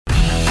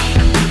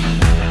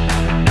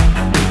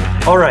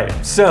All right,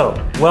 so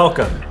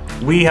welcome.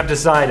 We have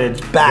decided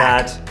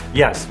that,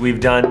 yes, we've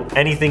done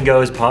Anything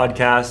Goes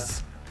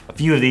podcasts, a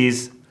few of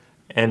these,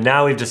 and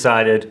now we've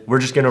decided we're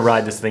just going to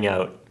ride this thing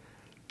out.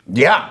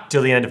 Yeah.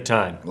 Till the end of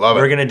time. Love it.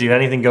 We're going to do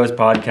Anything Goes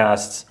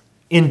podcasts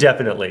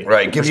indefinitely.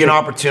 Right. Gives you an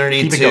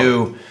opportunity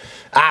to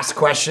ask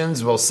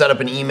questions. We'll set up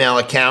an email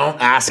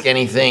account. Ask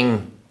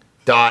anything.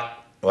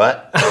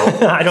 What?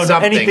 I don't know.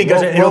 Anything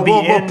goes.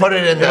 We'll put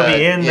it in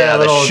the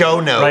little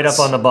show notes. Right up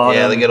on the bottom.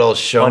 Yeah, the good old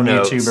show on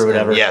notes. On YouTube or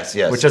whatever. Yes.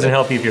 Which doesn't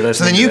help you if you're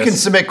listening. So then you can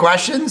submit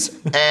questions,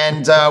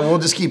 and we'll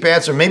just keep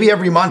answering. Maybe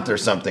every month or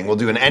something. We'll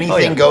do an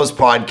Anything Goes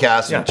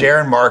podcast with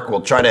Jared and Mark. We'll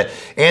try to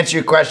answer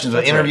your questions.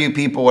 We'll interview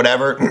people,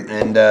 whatever,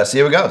 and see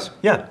how it goes.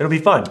 Yeah, it'll be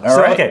fun. All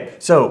right. Okay,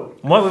 so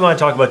what we want to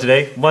talk about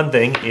today, one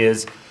thing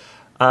is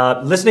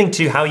listening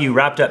to how you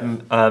wrapped up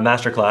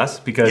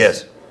Masterclass,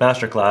 because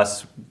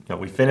Masterclass,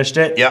 we finished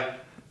it. Yep.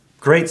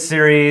 Great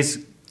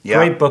series,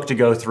 great book to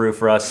go through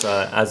for us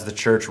as the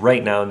church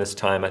right now in this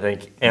time, I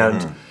think.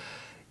 And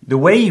the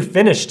way you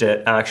finished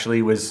it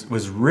actually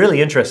was really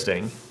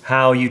interesting.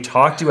 How you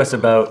talked to us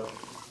about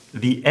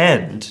the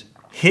end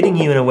hitting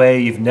you in a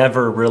way you've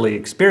never really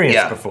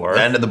experienced before.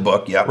 The end of the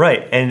book,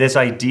 Right, and this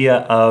idea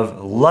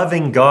of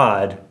loving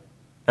God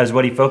as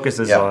what he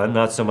focuses on,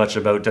 not so much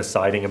about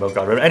deciding about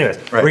God. Anyways,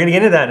 we're going to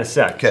get into that in a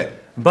sec. Okay.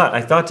 But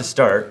I thought to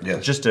start,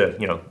 just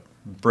to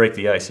break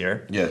the ice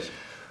here. Yes.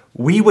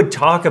 We would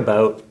talk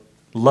about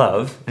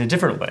love in a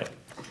different way.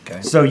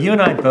 Okay. So you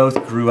and I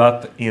both grew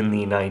up in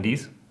the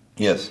 90s.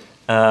 Yes.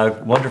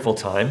 Wonderful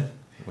time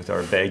with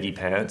our baggy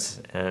pants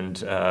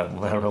and I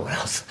don't know what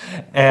else.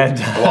 And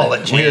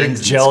wallet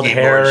chains, gelled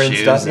hair and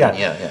stuff.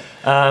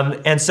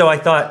 And so I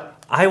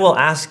thought, I will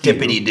ask you.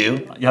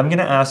 Dippity-doo. I'm going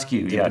to ask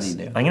you,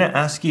 I'm going to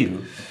ask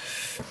you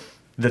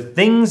the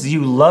things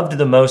you loved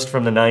the most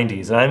from the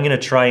 90s, and I'm going to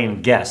try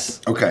and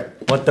guess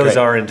what those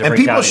are in different categories.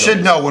 And people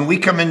should know when we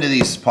come into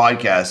these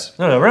podcasts.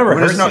 No,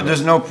 remember,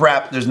 there's no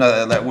prep. There's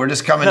no. We're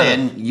just coming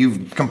in.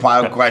 You've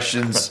compiled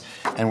questions,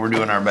 and we're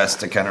doing our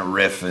best to kind of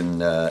riff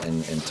and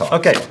talk.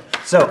 Okay,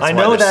 so I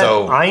know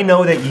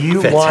that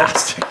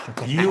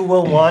you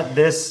will want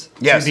this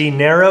to be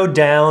narrowed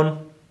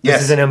down.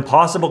 This is an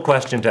impossible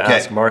question to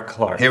ask Mark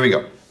Clark. Here we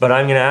go. But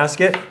I'm going to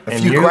ask it. A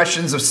few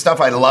questions of stuff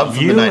I love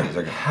from the 90s.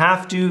 You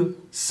have to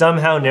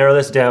somehow narrow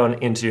this down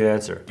into your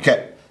answer.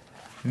 Okay.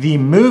 The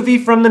movie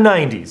from the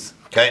 90s.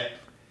 Okay.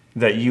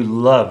 That you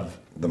love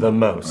the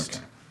most.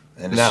 Okay.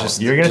 And now,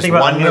 you're going to think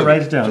about it. I'm going to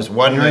write it down. Just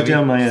one movie. Write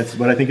down my answer,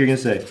 what I think you're going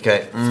to say.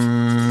 Okay.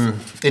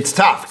 It's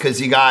tough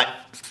because you got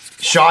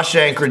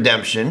Shawshank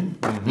Redemption,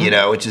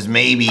 which is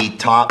maybe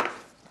top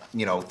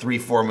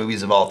 3-4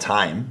 movies of all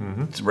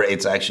time.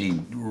 It's actually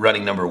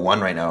running number 1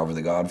 right now over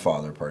The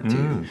Godfather Part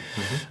 2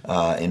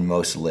 in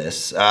most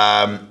lists.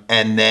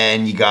 And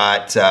then you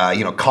got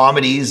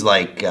comedies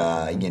like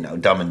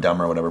Dumb and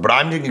Dumber or whatever. But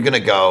I'm gonna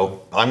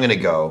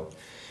go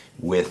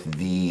with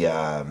the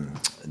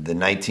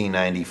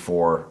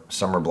 1994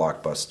 summer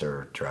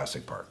blockbuster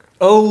Jurassic Park.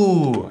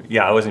 Oh,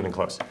 yeah, I wasn't even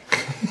close.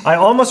 I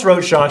almost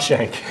wrote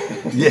Shawshank.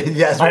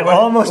 Yes, I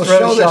almost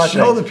wrote Shawshank.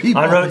 Show the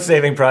people. I wrote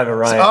Saving Private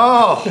Ryan.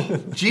 Oh,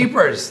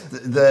 jeepers.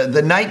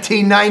 The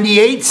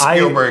 1998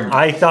 Spielberg.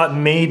 I thought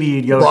maybe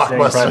you'd go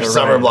blockbuster,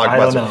 summer blockbuster. I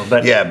don't know,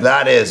 but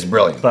that is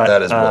brilliant.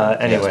 That is brilliant.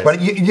 Anyways. Yes.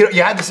 But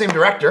you had the same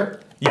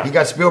director. Yeah. You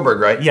got Spielberg,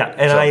 right? Yeah,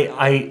 and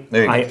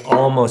I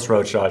almost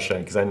wrote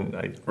Shawshank because I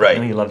know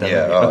you love that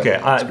movie. Okay,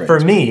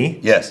 for me,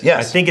 yes,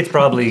 I think it's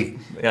probably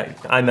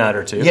I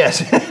matter too.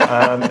 Yes.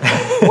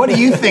 What do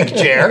you think,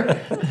 Jer?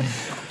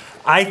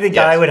 I think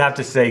I would have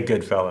to say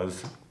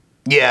Goodfellas.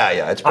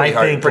 Yeah, it's pretty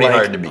hard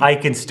to beat. I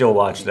can still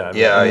watch that.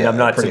 I'm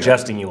not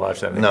suggesting you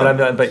watch that.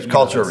 No, but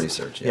cultural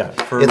research. Yeah,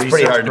 it's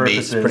pretty hard to beat.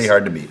 It's pretty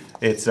hard to beat.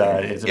 It's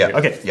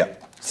okay. Yeah.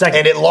 Second,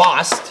 and it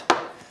lost.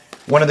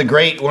 One of the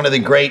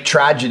great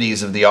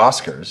tragedies of the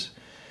Oscars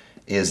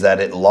is that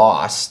it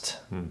lost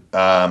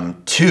to.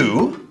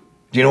 Do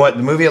you know what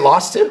the movie it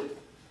lost to?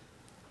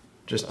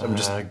 I'm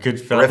just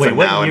Goodfellas. Wait,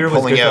 what year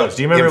was Goodfellas?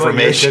 Do you remember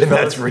information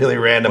that's really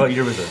random? What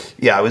year was it?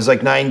 Yeah, it was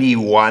like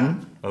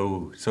 91.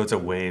 Oh, so it's a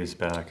ways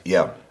back.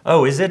 Yeah.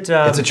 Oh, is it?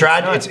 It's a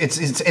tragedy.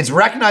 It's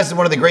recognized as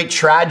one of the great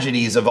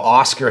tragedies of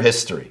Oscar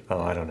history.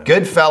 Oh, I don't know.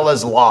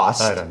 Goodfellas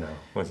lost. I don't know.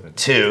 Was it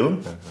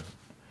to?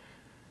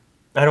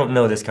 I don't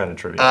know this kind of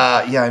trivia.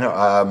 Yeah, I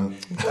know.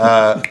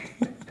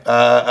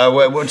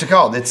 What's it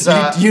called? It's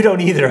you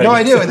don't either. No,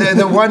 I do.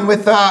 The one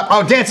with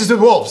Dances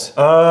with Wolves.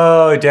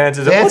 Oh,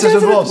 Dances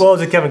with Wolves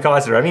with Kevin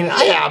Costner. I mean,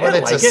 but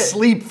it's a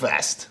sleep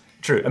fest.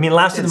 True. I mean,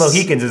 Last of the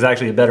Mohicans is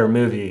actually a better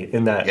movie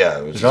in that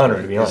genre,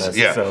 to be honest.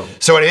 Yeah.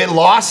 So it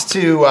lost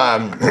to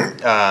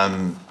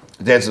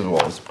Dances with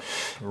Wolves,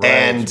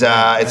 and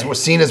it's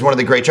seen as one of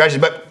the great tragedies.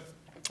 But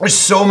there's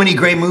so many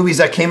great movies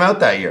that came out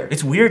that year.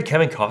 It's weird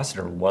Kevin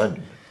Costner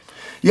won.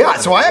 Yeah,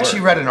 so I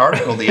actually read an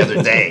article the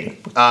other day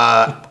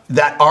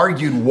that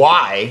argued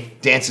why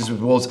Dances with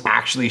Wolves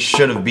actually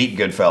should have beat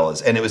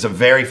Goodfellas, and it was a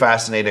very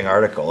fascinating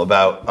article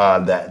about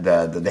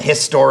the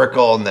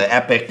historical and the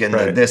epic and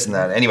the this and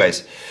that.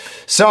 Anyways,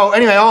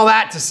 all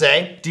that to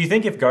say, do you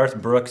think if there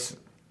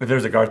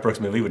was a Garth Brooks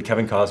movie, would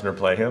Kevin Costner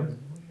play him?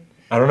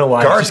 I don't know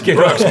why. Garth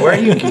Brooks.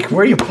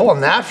 Where are you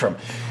pulling that from?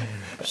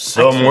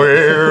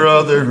 Somewhere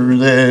other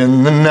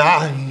than the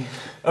night.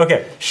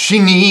 Okay. She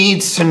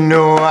needs to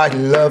know I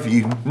love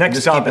you.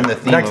 Next topic. Keeping the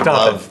theme of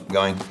love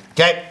going.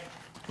 Okay.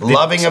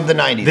 Loving of the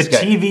 90s. The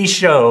TV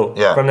show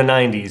from the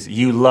 90s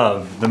you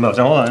love the most.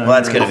 Hold on. Well,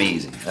 that's going to be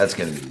easy.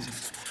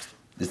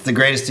 It's the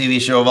greatest TV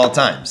show of all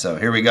time. So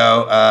here we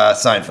go.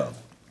 Seinfeld.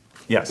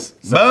 Yes.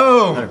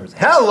 Boom. 100%.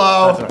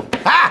 Hello. Right.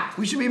 Ha!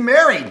 We should be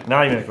married.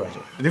 Not even a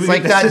question. It's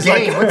like that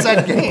game. What's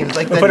that game? It's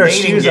like the put our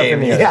dating shoes game.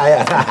 Up in the air.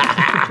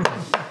 Yeah.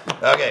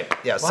 Okay.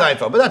 Yeah.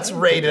 Seinfeld, but that's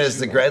rated as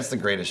the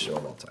greatest show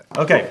of all time.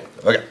 Okay.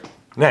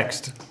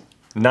 Next,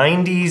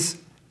 90s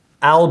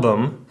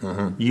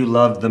album you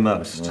loved the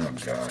most. Oh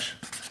gosh,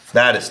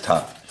 that is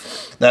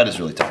tough. That is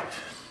really tough.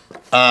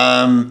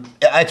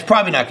 It's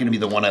probably not going to be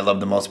the one I love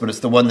the most, but it's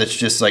the one that's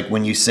just like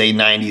when you say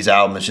 90s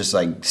album, it's just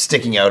like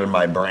sticking out in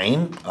my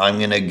brain. I'm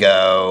going to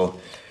go,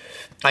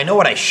 I know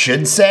what I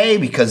should say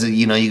because,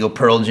 you know, you go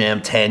Pearl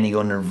Jam 10, you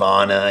go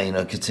Nirvana, you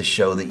know, to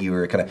show that you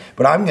were kind of,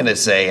 but I'm going to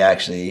say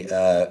actually,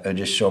 I'll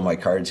just show my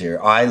cards here.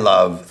 I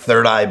love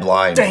Third Eye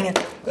Blind. Dang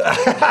it.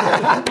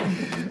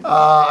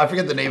 I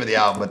forget the name of the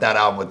album, but that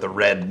album with the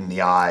red in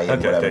the eye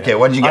and whatever. Okay,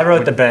 what did you get? I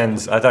wrote the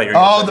Bends. I thought you were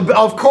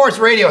of course,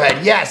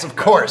 Radiohead. Yes, of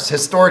course.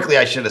 Historically,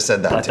 I should have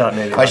said that.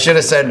 I should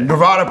have said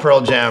Nirvana,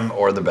 Pearl Jam,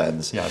 or the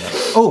Bends. Yeah.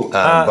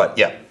 But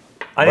yeah.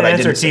 I didn't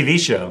answer TV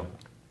show.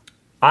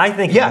 I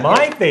think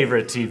my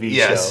favorite TV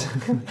show.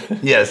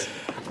 Yes.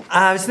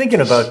 I was thinking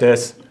about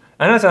this.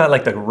 I know it's not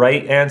like the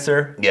right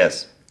answer.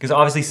 Yes. Because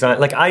obviously,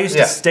 like I used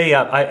to stay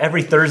up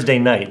every Thursday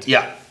night.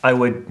 Yeah. I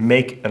would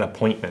make an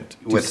appointment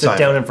to sit Simon.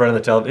 down in front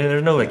of the television.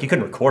 There's no like you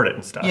couldn't record it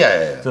and stuff.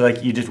 Yeah. So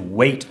like you just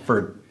wait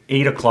for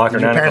 8 o'clock or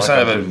 9 o'clock. Your parents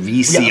don't have a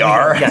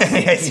VCR.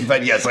 Yes.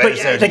 But yes, I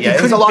understand. Like you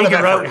couldn't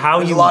figure out how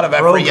you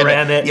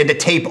program it. You had to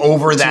tape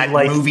over that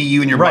movie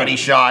you and your buddy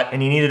shot.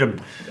 And you needed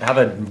to have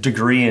a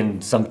degree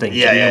in something.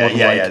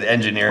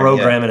 Engineering.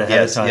 Program it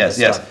ahead of time. Yes.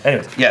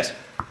 Anyways. Yes.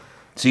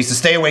 So you used to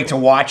stay awake to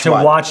watch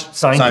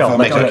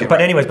Seinfeld.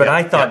 But anyways,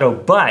 I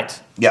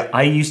thought,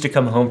 I used to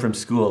come home from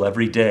school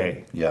every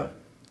day. Yeah.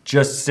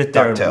 Just sit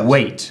there and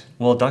wait.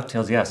 Well,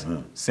 DuckTales, yes.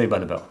 Saved by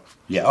the Bell.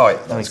 Yeah. Oh, yeah. I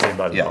think Saved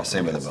by the Bell. Yeah,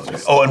 Saved by the Bell.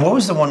 Oh, and what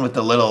was the one with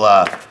the little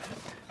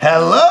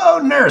hello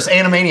nurse,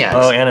 Animaniacs?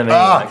 Oh,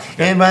 Animaniacs.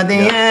 And by the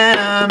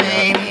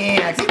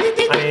Animaniacs.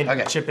 I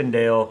mean, Chip and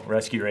Dale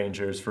Rescue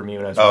Rangers for me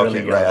when I was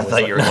really young. I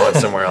thought you were going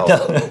somewhere else.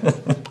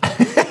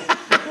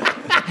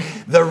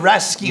 The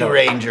Rescue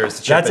Rangers.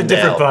 That's a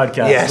different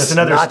podcast. Yes, that's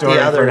another story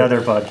for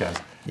another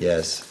podcast.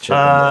 Yes. Chip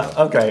and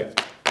Dale. Okay.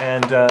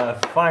 And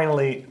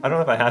finally, I don't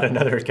know if I had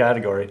another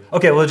category.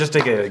 Okay, we'll just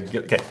take a.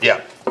 Okay.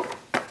 Yeah.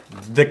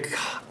 The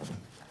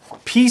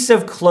piece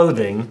of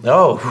clothing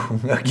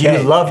you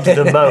loved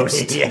the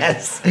most.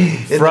 Yes.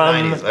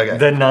 From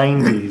the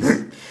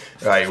 90s.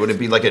 Right. Would it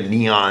be like a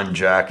neon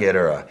jacket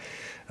or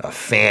a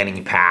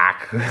fanny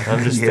pack?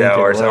 I'm just thinking,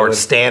 or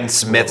Stan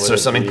Smith's or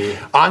something.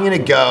 I'm gonna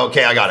go.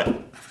 Okay, I got it.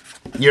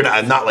 You're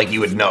not like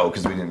you would know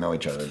because we didn't know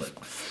each other, but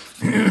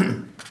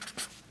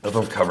if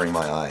I'm covering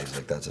my eyes,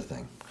 like that's a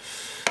thing.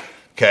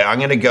 Okay, I'm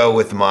gonna go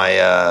with my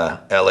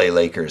LA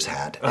Lakers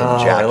hat and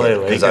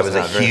jacket because I was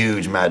a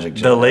huge Magic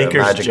Johnson. The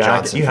Lakers Magic jacket.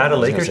 Johnson You had a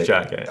Lakers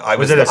jacket.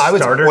 Was it a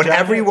starter jacket?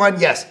 Everyone,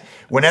 yes.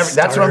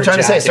 That's what I'm trying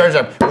to say.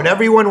 When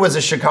everyone was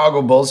a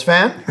Chicago Bulls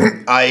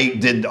fan, I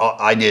did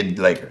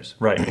Lakers.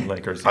 Right,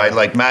 Lakers. I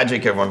like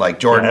Magic. Everyone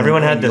liked Jordan.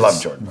 Everyone had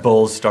this Jordan.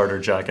 Bulls starter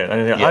jacket.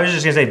 I was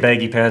just gonna say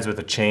baggy pants with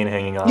a chain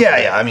hanging off.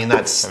 Yeah. I mean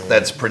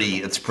that's pretty.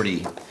 It's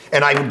pretty.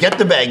 And I would get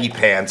the baggy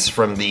pants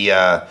from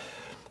the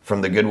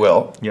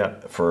Goodwill. Yeah.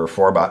 For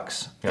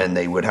 $4, and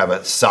they would have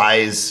a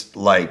size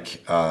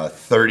like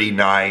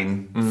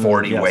 39,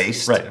 40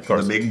 waist. Right, of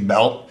course. The big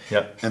belt.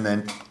 Yeah. And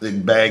then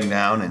they'd bag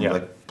down and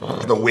like.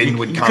 The wind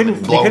would come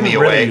and blow me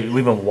away. You couldn't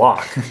really even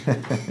walk,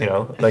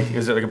 like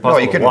is it like impossible? No,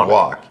 you couldn't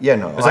walk. Yeah,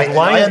 no.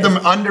 I had them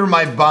under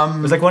my bum.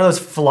 It was like one of those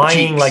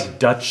flying cheeks. like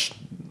Dutch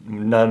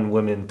nun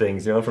women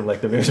things, from like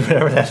the movies or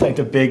whatever. That's like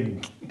the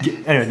big.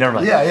 Anyway, never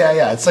mind.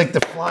 Yeah. It's like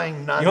the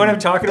flying nun. You know what I'm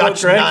talking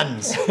Dutch about, Greg?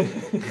 nuns.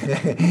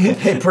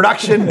 Hey,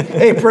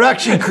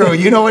 production crew.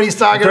 You know what he's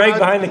talking Greg about?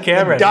 behind the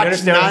camera. The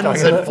Dutch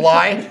nuns that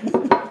fly.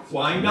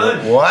 Flying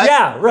nun. What?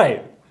 Yeah,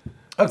 right.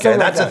 Okay,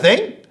 that's a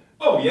thing.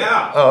 Oh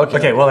yeah. Oh, okay.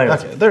 Okay, well,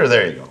 anyways. Okay,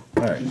 there you go.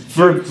 All right.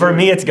 For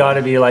me, it's got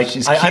to be like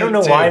I don't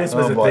know why this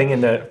was a boy. thing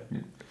in the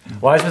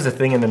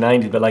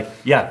 90s, but like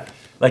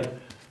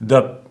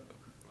the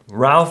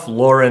Ralph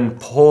Lauren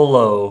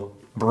Polo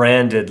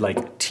branded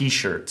like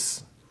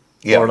T-shirts,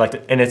 or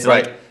like, and it's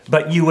like,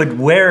 but you would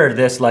wear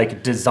this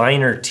like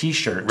designer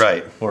T-shirt,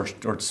 right, or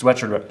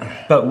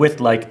sweatshirt, but with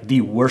like the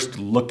worst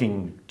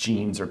looking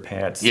jeans or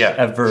pants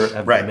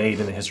ever made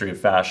in the history of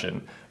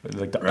fashion.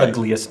 Like the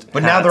ugliest.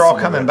 But now they're all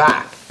coming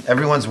back.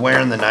 Everyone's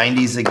wearing the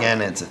 90s again.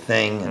 It's a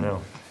thing. I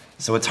know.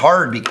 So it's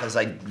hard because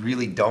I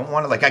really don't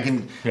want to. Like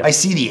I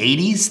see the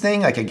 80s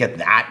thing. I could get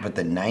that, but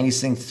the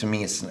 90s thing to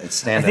me, it's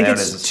standing out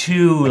as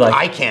too like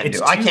I can't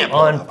do. I can't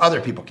pull it off.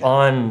 Other people can.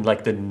 On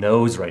like the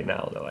nose right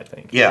now, though. I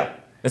think. Yeah.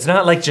 It's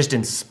not like just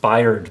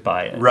inspired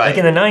by it. Right. Like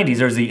in the 90s,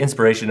 there was the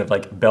inspiration of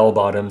like bell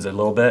bottoms a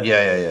little bit.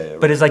 Yeah.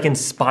 But it's like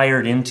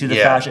inspired into the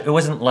fashion. It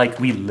wasn't like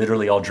we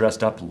literally all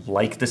dressed up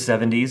like the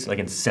 70s, like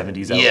in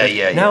 70s outfits.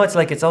 Yeah. Now it's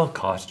like it's all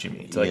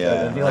costumey. It's like,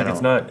 I feel like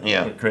it's not.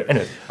 Yeah.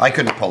 Anyway. I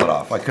couldn't pull it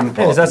off.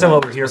 That's not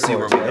what we're here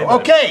for. Today,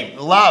 okay,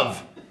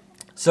 love.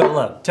 So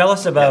love. Tell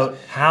us about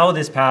how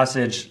this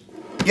passage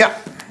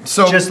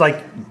So just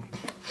like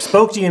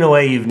spoke to you in a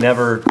way you've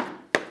never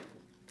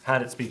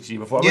had it speak to you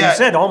before. Well, you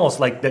said almost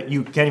like that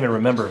you can't even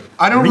remember.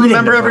 I don't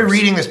remember ever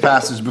reading this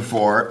passage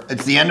before.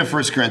 It's the end of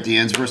 1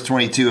 Corinthians, verse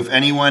 22. If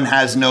anyone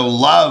has no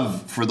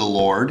love for the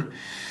Lord,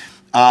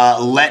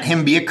 let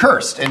him be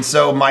accursed. And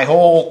so my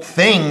whole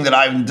thing that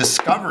I'm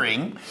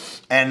discovering,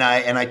 and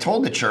I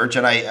told the church,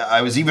 and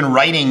I was even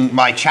writing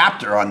my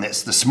chapter on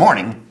this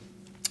morning.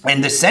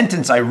 And the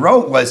sentence I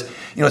wrote was,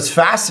 it's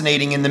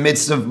fascinating in the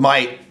midst of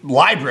my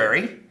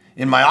library,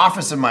 in my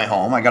office in my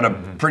home. I got a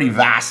pretty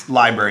vast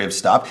library of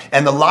stuff.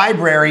 And the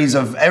libraries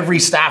of every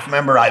staff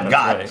member I've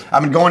got. Right.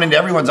 I've been going into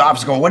everyone's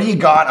office going, what do you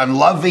got on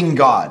loving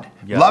God?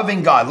 Yeah.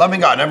 Loving God.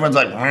 And everyone's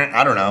like,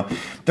 I don't know.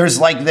 There's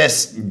like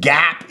this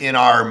gap in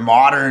our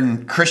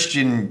modern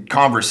Christian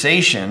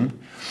conversation,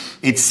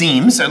 it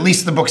seems, at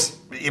least the books.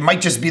 It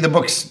might just be the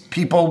books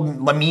people,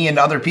 me and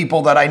other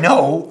people that I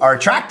know are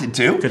attracted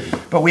to,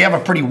 but we have a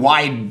pretty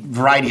wide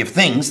variety of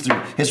things through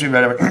history,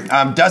 whatever.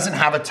 Doesn't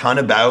have a ton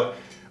about,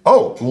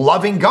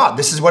 loving God.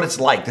 This is what it's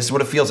like. This is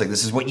what it feels like.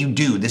 This is what you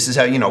do. This is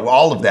how,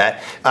 all of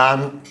that.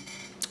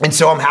 And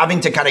so I'm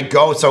having to kind of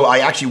go. So I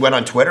actually went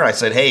on Twitter. I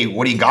said, hey,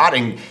 what do you got?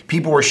 And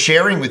people were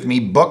sharing with me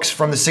books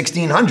from the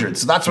 1600s.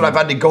 So that's what I've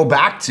had to go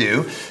back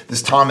to.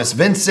 This Thomas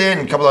Vincent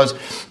and a couple of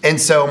those.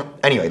 And so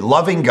anyway,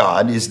 loving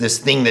God is this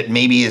thing that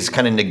maybe is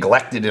kind of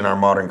neglected in our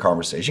modern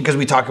conversation because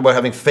we talk about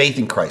having faith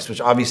in Christ,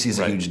 which obviously is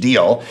a huge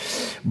deal.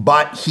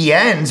 But he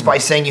ends by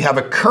saying you have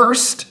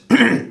accursed,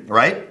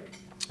 right?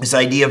 This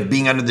idea of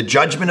being under the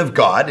judgment of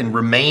God and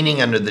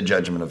remaining under the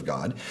judgment of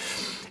God.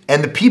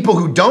 And the people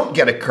who don't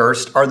get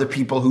accursed are the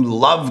people who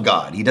love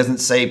God. He doesn't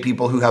say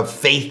people who have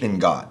faith in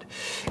God.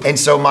 And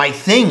so my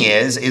thing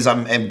is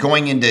I'm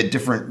going into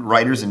different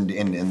writers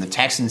in the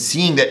text and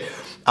seeing that,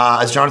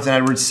 as Jonathan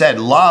Edwards said,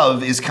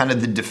 love is kind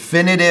of the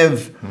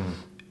definitive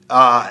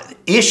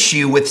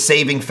issue with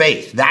saving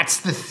faith. That's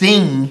the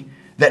thing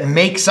that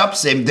makes up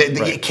saving.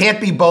 It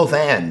can't be both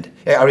and.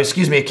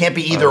 It can't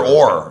be either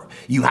or.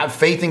 You have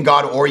faith in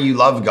God or you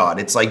love God.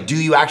 It's like, do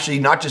you actually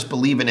not just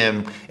believe in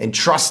him and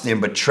trust him,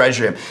 but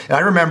treasure him? And I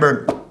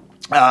remember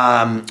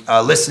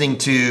listening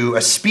to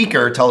a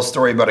speaker tell a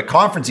story about a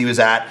conference he was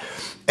at.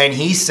 And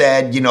he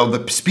said,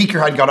 the speaker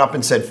had got up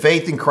and said,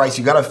 faith in Christ,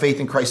 you got to have faith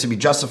in Christ to be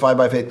justified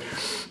by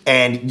faith.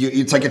 And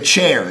it's like a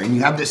chair, and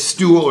you have this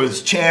stool or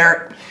this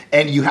chair,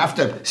 and you have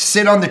to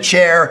sit on the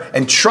chair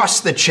and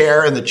trust the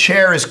chair, and the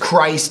chair is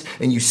Christ,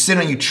 and you sit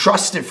on, you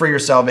trust it for your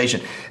salvation.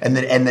 And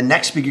the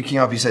next speaker came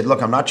up, he said,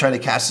 look, I'm not trying to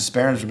cast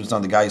aspersions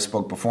on the guy who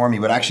spoke before me,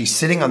 but actually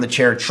sitting on the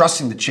chair,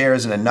 trusting the chair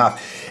isn't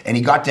enough. And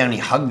he got down and he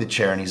hugged the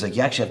chair, and he's like,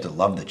 you actually have to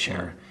love the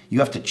chair. You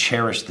have to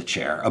cherish the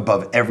chair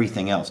above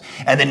everything else.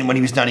 And then when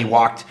he was done, he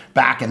walked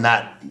back, and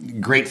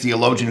that great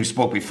theologian who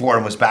spoke before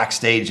him was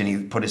backstage, and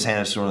he put his hand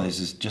on his shoulder, and he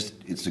says,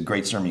 it's a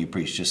great sermon you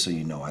preach, just so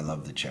you know, I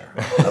love the chair.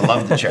 I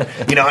love the chair.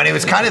 And it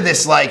was kind of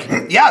this like,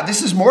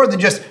 this is more than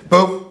just,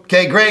 boom,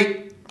 okay,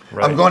 great,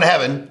 right. I'm going to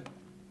heaven.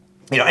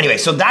 Anyway,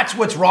 so that's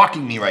what's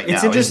rocking me right now.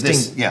 It's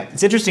interesting.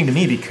 It's interesting to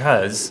me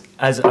because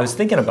as I was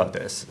thinking about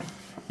this,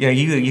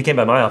 you came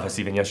by my office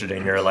even yesterday,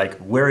 and you're like,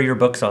 where are your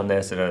books on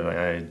this? And I was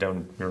like,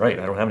 you're right,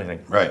 I don't have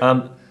anything. Right.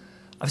 I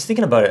was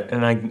thinking about it,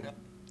 and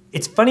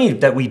it's funny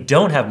that we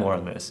don't have more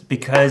on this,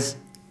 because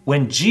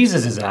when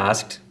Jesus is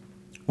asked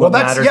what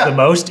matters the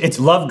most, it's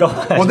love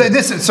God. Well,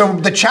 so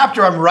the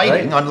chapter I'm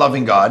writing on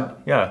loving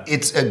God,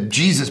 it's a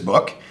Jesus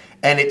book,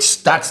 and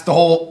that's the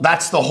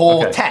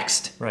whole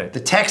text. Right.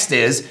 The text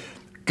is,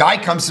 guy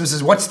comes to him and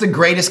says, what's the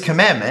greatest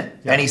commandment?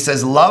 Yeah. And he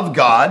says, love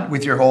God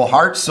with your whole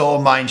heart,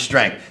 soul, mind,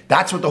 strength.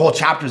 That's what the whole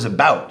chapter is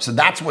about. So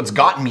that's what's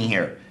gotten me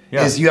here,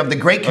 is you have the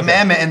great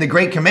commandment and the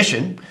great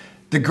commission.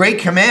 The great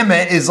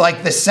commandment is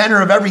like the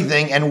center of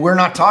everything, and we're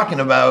not talking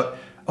about,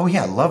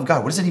 love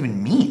God. What does that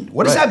even mean?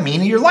 What does that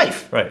mean in your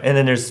life? Right. And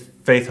then there's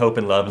faith, hope,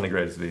 and love, and the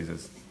greatest of these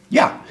is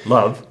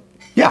love.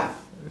 Yeah.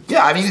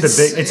 Yeah, I mean,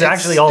 it's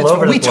actually all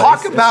over the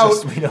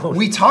place.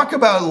 We talk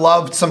about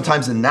love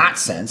sometimes in that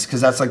sense,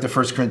 because that's like the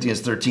 1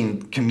 Corinthians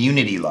 13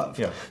 community love.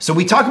 Yeah. So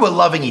we talk about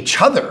loving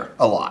each other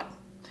a lot.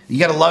 You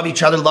got to love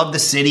each other, love the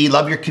city,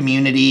 love your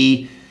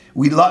community.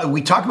 We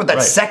talk about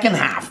that second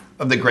half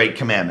of the Great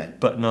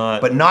Commandment, but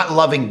not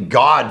loving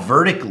God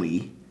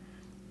vertically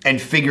and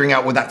figuring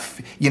out what that,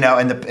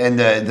 and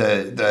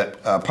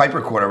the Piper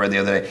quote I read the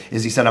other day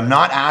is, he said, I'm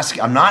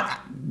not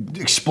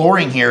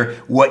exploring here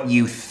what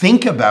you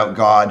think about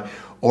God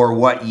or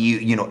what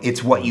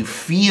it's what you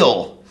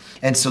feel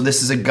And so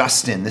this is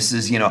Augustine. This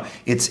is,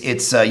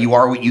 it's you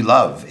are what you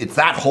love. It's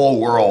that whole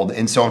world.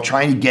 And so I'm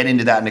trying to get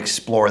into that and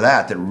explore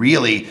that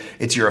really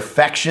it's your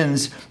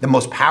affections. The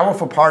most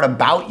powerful part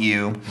about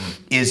you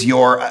is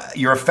your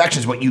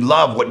affections, what you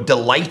love, what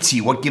delights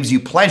you, what gives you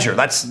pleasure.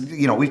 That's,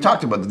 we've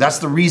talked about that. That's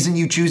the reason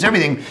you choose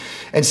everything.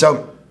 And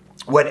so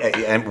what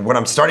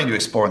I'm starting to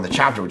explore in the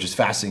chapter, which is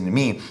fascinating to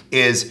me,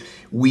 is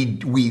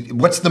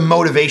what's the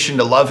motivation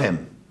to love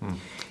him?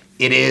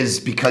 It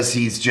is because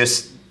he's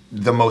just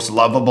the most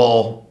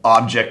lovable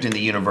object in the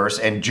universe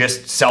and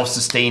just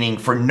self-sustaining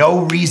for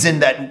no reason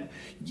that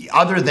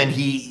other than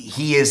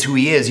he is who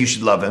he is, you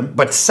should love him.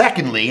 But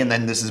secondly, and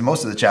then this is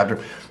most of the chapter,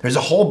 there's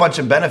a whole bunch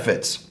of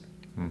benefits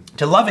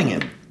to loving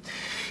him.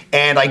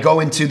 And I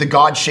go into the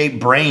God-shaped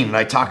brain, and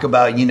I talk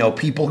about,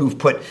 people who've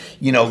put,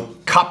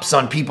 cups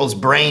on people's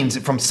brains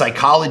from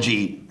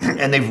psychology,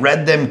 and they've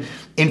read them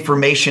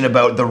information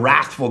about the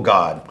wrathful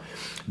God,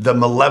 the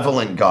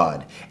malevolent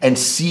God, and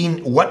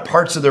seen what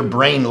parts of their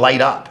brain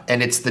light up.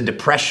 And it's the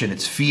depression,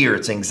 it's fear,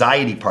 it's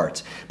anxiety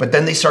parts. But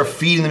then they start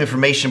feeding them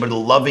information about a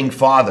loving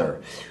Father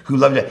who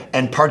loved it.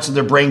 And parts of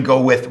their brain go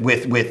with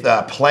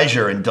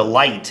pleasure and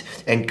delight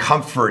and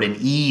comfort and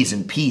ease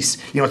and peace.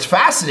 It's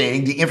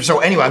fascinating. So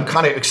anyway, I'm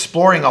kind of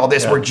exploring all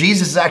this where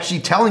Jesus is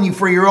actually telling you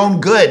for your own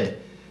good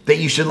that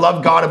you should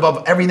love God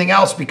above everything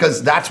else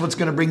because that's what's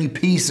going to bring you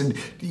peace and,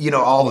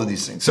 all of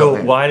these things.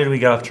 So why did we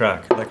get off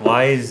track?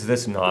 Why is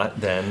this not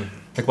then,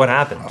 what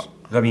happened?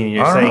 I mean,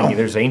 you're saying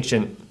there's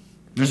ancient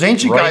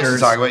guys to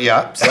talk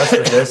about, obsessed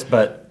with this,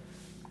 but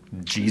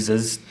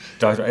Jesus,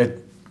 at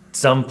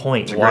some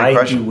point,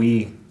 why do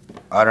we...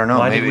 I don't know.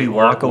 Why did we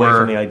walk away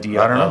from the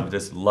idea of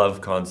this love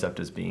concept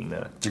as being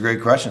that? It's a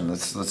great question.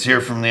 Let's hear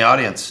from the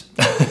audience.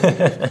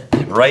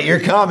 Write your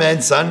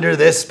comments under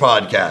this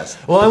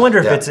podcast. Well, I wonder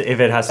if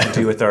it has to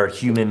do with our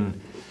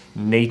human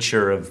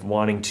nature of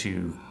wanting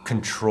to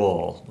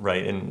control,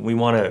 right? And we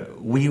want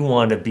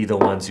to be the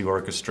ones who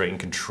orchestrate and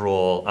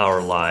control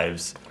our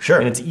lives. Sure.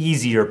 And it's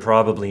easier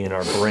probably in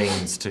our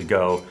brains to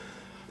go,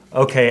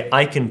 okay,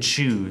 I can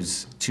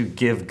choose to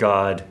give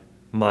God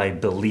my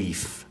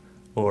belief.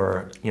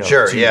 Or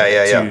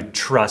to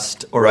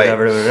trust or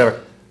whatever.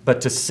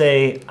 But to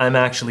say I'm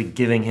actually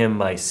giving him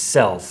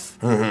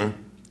myself, and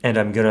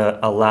I'm going to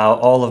allow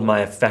all of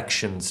my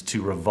affections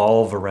to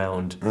revolve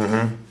around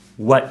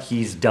what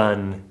he's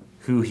done,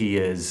 who he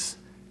is,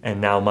 and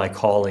now my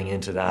calling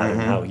into that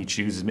and how he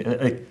chooses me.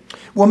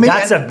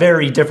 That's a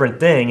very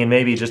different thing, and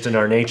maybe just in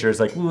our nature, it's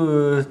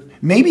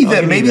maybe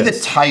the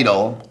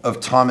title of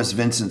Thomas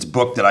Vincent's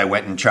book that I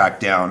went and tracked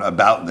down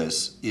about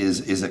this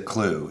is a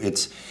clue.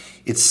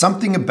 It's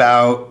something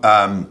about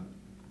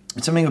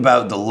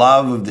the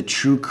love of the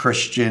true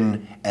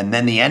Christian, and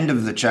then the end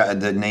of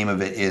the name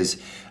of it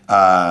is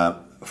the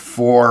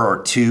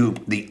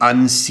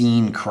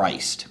unseen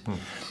Christ.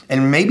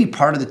 And maybe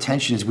part of the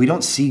tension is we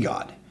don't see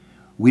God,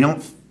 we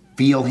don't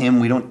feel him,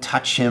 we don't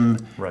touch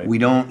him, right.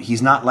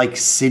 He's not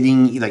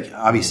sitting,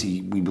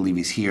 obviously we believe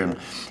he's here,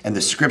 and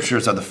the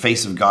scriptures are the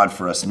face of God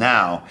for us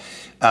now,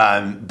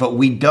 but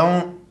we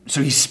don't.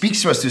 So he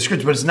speaks to us through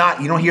scripture, but it's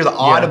not, you don't hear the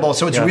audible.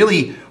 So it's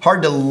really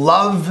hard to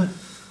love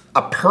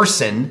a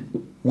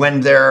person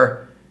when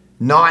they're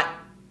not,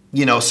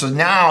 so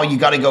now you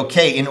got to go,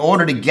 okay, in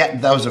order to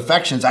get those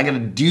affections, I got to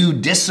do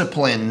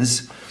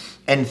disciplines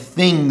and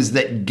things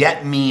that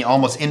get me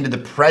almost into the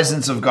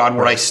presence of God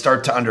where I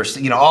start to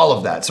understand, all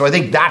of that. So I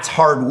think that's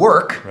hard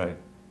work. Right.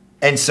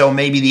 And so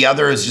maybe the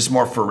other is just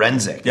more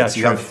forensic. Yeah,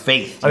 you have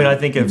faith. I mean, I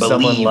think of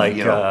someone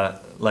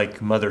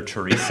like Mother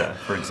Teresa,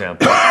 for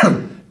example.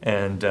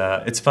 And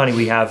it's funny,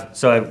 we have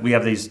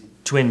these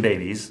twin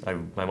babies.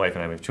 My wife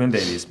and I have twin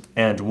babies.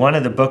 And one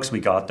of the books we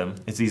got them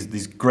is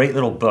these great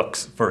little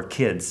books for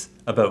kids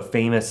about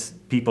famous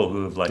people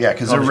who have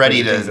because they're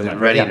ready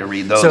to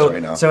read those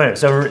right now.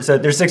 So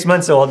they're 6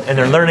 months old and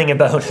they're learning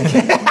about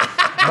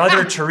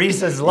Mother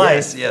Teresa's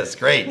life. Yes,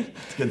 great.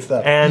 It's good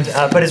stuff. And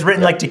but it's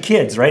written to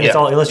kids, right? It's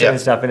all illustrated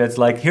stuff, and it's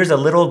here's a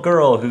little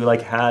girl who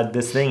had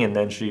this thing, and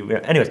then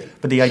anyways.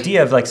 But the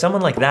idea of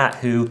someone like that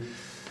who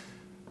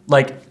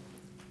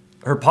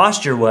her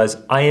posture was,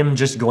 I am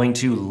just going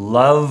to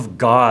love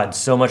God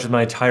so much with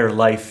my entire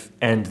life,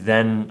 and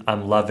then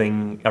I'm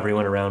loving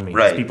everyone around me.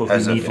 Right, people who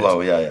as need a flow,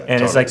 it.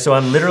 And totally. It's so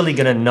I'm literally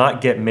going to not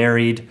get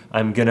married.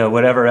 I'm going to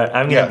whatever.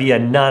 I'm going to be a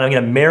nun. I'm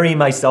going to marry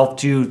myself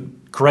to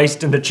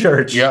Christ and the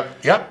church. Yep.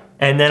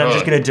 And then I'm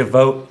just going to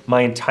devote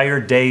my entire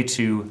day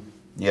to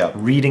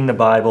reading the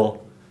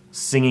Bible,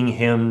 singing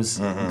hymns,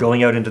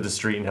 going out into the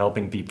street and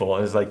helping people.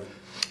 And it's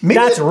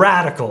that's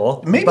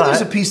radical. Maybe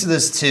there's a piece of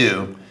this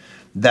too.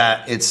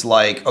 That it's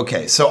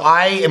okay, so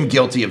I am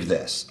guilty of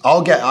this.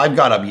 I've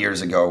got up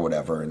years ago or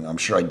whatever, and I'm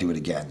sure I'd do it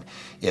again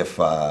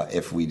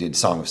if we did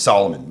Song of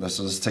Solomon.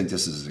 Let's take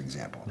this as an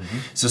example.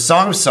 So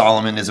Song of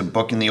Solomon is a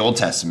book in the Old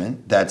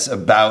Testament that's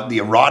about the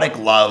erotic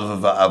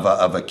love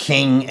of a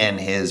king and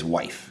his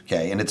wife,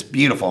 okay? And it's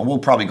beautiful. We'll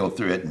probably go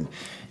through it and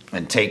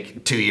and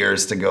take 2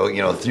 years to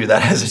go, through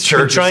that as a church.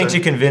 You're trying to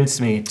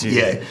convince me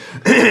to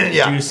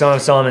do Song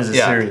of Solomon as a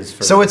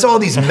series. So it's all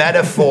these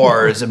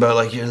metaphors about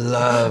like your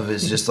love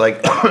is just like,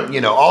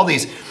 all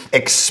these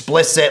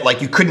explicit,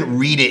 like you couldn't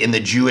read it in the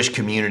Jewish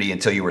community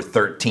until you were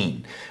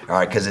 13, all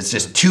right, because it's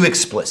just too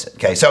explicit.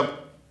 Okay, so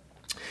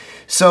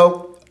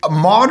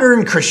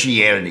modern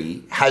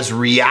Christianity has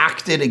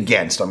reacted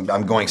against.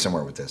 I'm going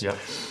somewhere with this. Yep.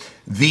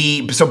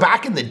 So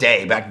back in the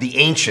day, the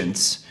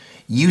ancients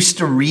used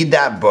to read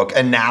that book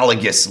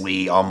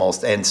analogously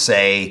almost and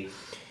say,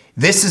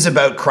 this is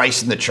about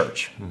Christ and the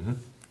church. Mm-hmm.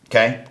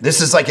 Okay? This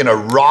is like an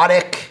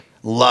erotic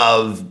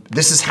love.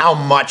 This is how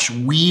much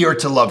we are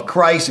to love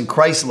Christ and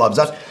Christ loves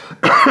us.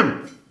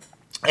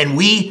 And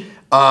we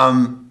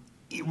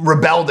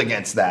rebelled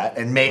against that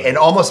and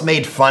almost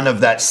made fun of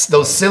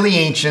those silly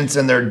ancients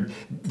and their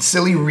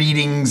silly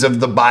readings of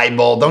the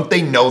Bible. Don't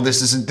they know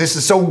this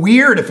is so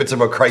weird if it's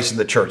about Christ and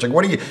the church?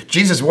 Like,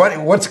 Jesus,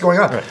 what's going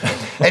on?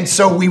 Right. And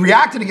so we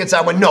reacted against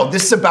that one. No,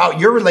 this is about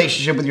your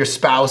relationship with your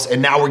spouse,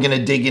 and now we're going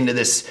to dig into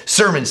this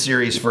sermon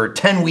series for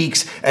 10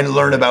 weeks and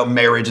learn about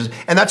marriages,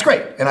 and that's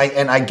great, and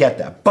I get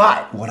that.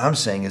 But what I'm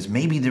saying is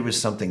maybe there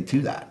was something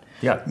to that.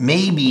 Yeah.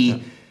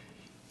 Maybe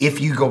if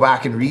you go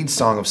back and read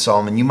Song of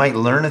Solomon, you might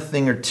learn a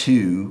thing or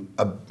two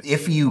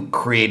if you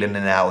create an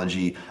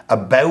analogy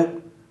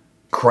about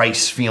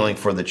Christ's feeling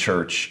for the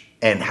church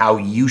and how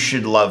you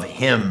should love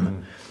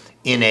him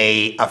in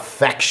a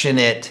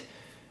affectionate,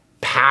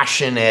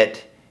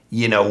 passionate,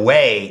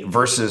 way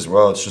versus,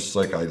 well, it's just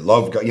like I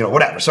love God,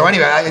 whatever. So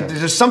anyway,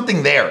 there's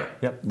something there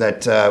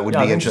that would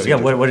be interesting. Yeah,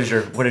 what is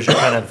your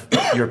kind of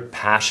your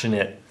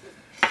passionate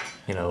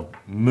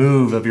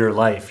move of your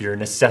life, your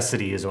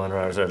necessity is one.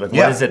 Like,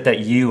 what is it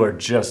that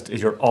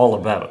you're all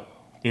about?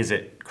 Is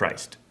it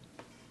Christ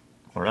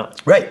or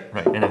not? Right.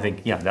 And I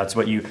think, that's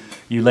what you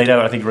laid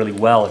out, I think, really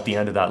well at the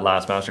end of that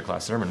last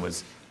masterclass sermon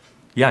was,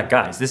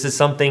 guys, this is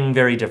something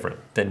very different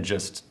than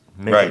just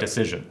make a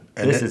decision.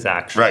 This is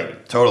actually.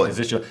 Right, totally.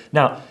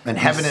 Now, and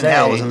heaven and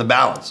hell is in the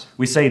balance.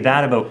 We say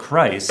that about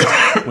Christ,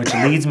 which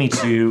leads me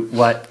to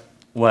what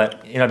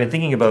I've been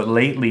thinking about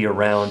lately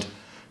around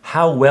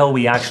how well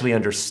we actually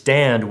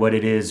understand what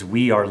it is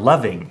we are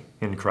loving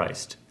in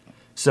Christ.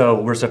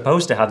 So we're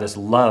supposed to have this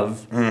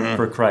love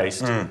for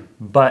Christ,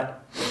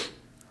 but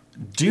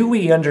do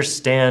we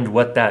understand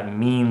what that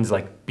means,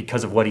 like,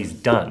 because of what he's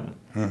done?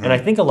 And I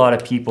think a lot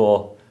of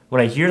people,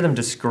 when I hear them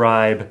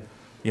describe,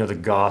 the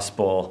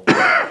gospel,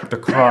 the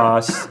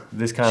cross,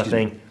 this kind of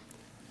thing,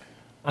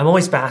 I'm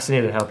always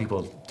fascinated how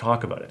people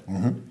talk about it.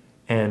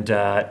 And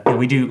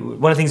we do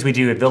one of the things we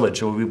do at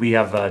Village. We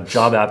have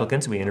job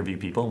applicants. We interview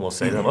people, and we'll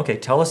say to them, "Okay,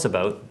 tell us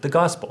about the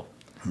gospel."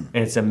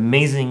 And it's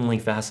amazingly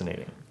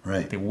fascinating,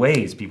 the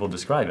ways people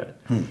describe it.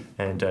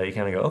 And you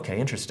kind of go, "Okay,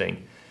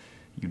 interesting.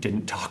 You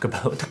didn't talk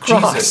about the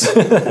cross,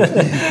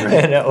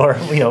 and, or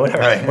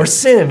whatever, or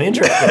sin.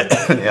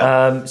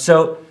 Interesting."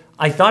 So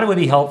I thought it would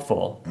be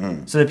helpful,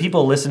 so that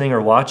people listening or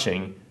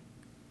watching,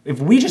 if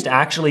we just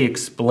actually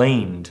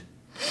explained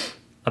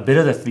a bit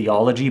of the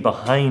theology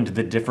behind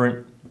the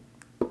different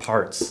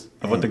parts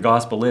of what the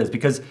gospel is,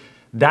 because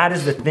that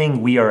is the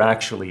thing we are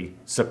actually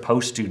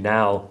supposed to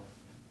now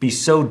be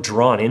so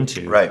drawn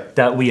into,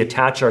 that we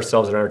attach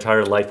ourselves in our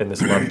entire life in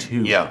this love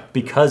to,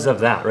 because of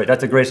that, right?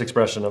 That's the greatest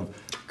expression of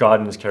God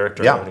and his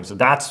character and everything. So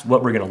that's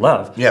what we're going to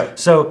love.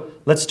 So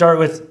let's start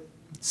with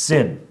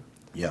sin.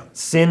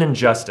 Sin and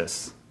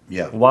justice.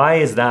 Why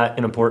is that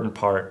an important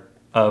part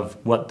of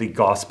what the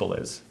gospel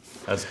is,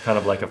 as kind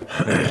of like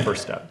maybe a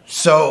first step?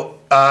 So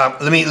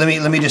let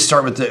me just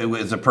start with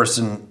the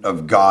person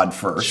of God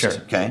first. Sure.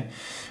 Okay.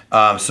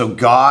 So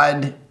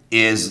God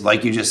is,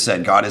 like you just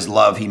said, God is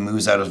love. He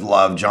moves out of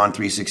love. John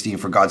 3:16,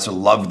 for God so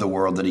loved the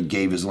world that he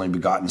gave his only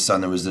begotten son.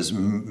 There was this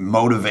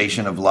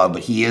motivation of love,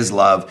 but he is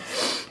love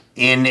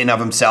in and of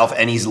himself,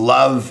 and he's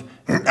love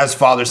as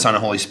Father, Son,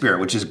 and Holy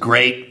Spirit, which is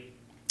great.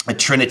 A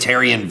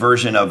Trinitarian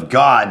version of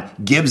God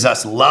gives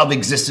us love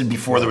existed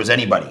before there was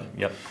anybody.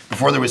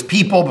 Before there was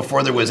people,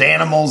 before there was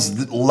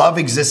animals, love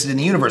existed in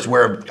the universe,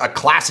 where a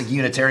classic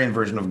Unitarian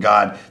version of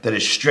God that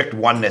is strict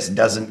oneness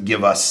doesn't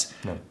give us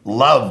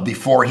love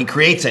before he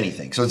creates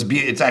anything. So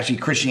it's actually,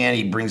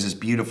 Christianity brings this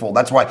beautiful,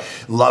 that's why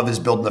love is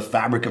built in the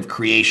fabric of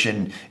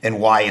creation,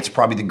 and why it's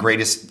probably the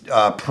greatest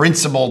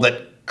principle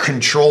that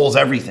controls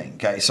everything.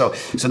 Okay, so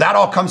that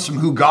all comes from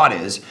who God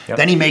is.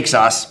 Then he makes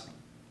us.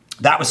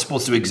 That was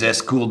supposed to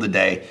exist, cool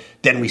today.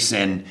 Then we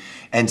sin.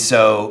 And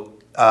so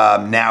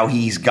now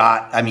he's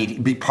got,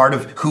 part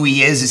of who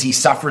he is he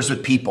suffers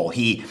with people.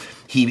 He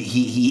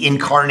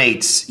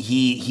incarnates,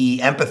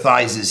 he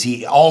empathizes,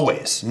 he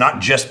always,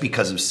 not just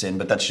because of sin,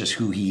 but that's just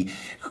who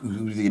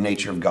the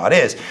nature of God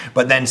is.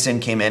 But then sin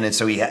came in, and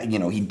so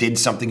he did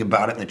something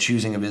about it in the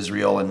choosing of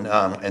Israel,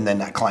 and then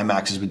that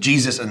climaxes with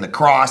Jesus and the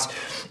cross,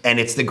 and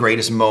it's the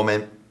greatest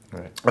moment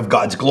of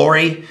God's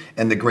glory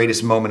and the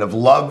greatest moment of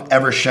love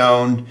ever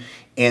shown.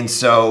 And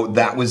so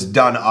that was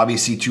done,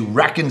 obviously, to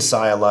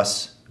reconcile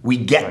us. We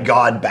get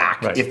God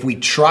back if we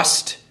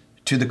trust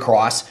to the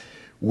cross,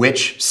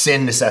 which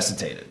sin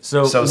necessitated.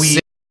 So sin is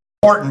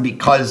important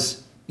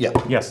because, Yeah.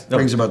 Yes.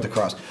 Brings about the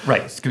cross.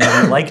 Right.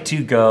 Because we like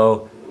to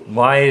go,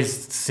 why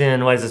is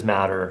sin, why does this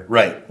matter?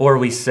 Right. Or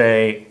we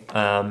say,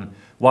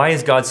 why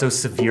is God so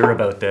severe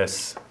about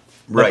this?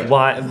 Right.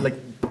 Why,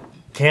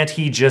 can't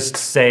he just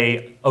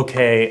say,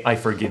 okay, I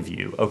forgive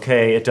you.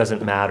 Okay, it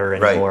doesn't matter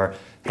anymore. Right.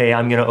 Hey,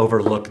 I'm going to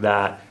overlook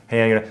that.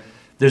 Hey,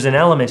 There's an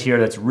element here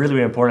that's really,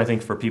 really important, I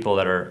think, for people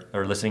that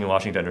are listening and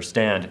watching to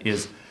understand,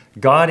 is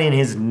God in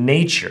his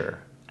nature,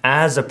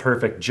 as a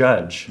perfect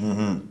judge,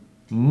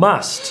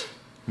 must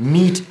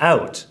mete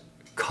out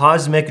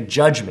cosmic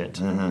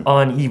judgment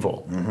on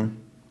evil.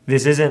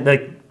 This isn't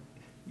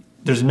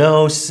there's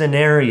no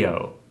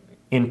scenario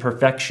in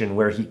perfection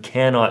where he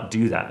cannot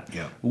do that.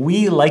 Yeah.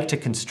 We like to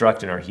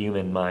construct in our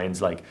human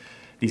minds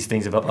these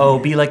things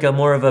of, be like a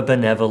more of a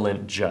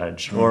benevolent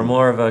judge or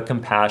more of a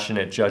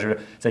compassionate judge.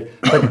 It's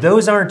but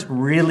those aren't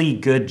really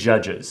good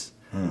judges.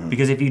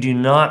 Because if you do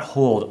not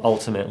hold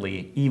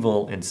ultimately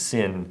evil and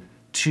sin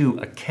to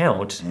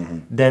account,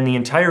 then the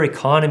entire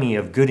economy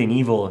of good and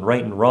evil and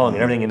right and wrong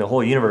and everything in the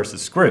whole universe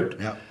is screwed.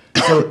 Yeah.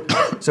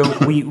 So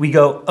we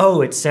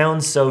go, it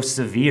sounds so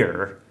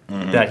severe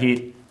that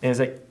and it's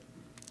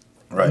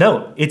Right.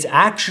 no, it's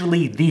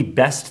actually the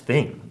best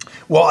thing.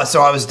 Well,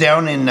 so I was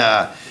down in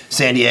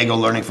San Diego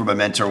learning from a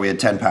mentor. We had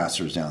 10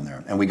 pastors down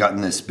there, and we got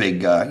in this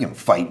big,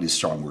 fight is a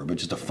strong word, but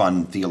just a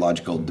fun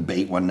theological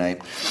debate one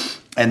night.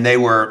 And they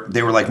were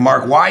like,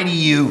 Mark, why do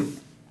you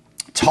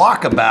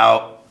talk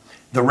about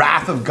the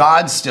wrath of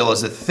God still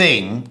as a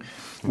thing?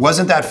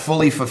 Wasn't that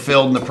fully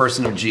fulfilled in the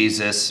person of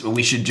Jesus?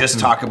 We should just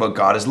talk about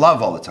God as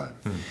love all the time.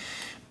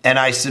 And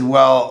I said,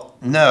 well,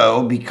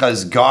 no,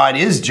 because God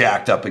is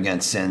jacked up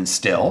against sin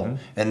still.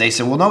 And they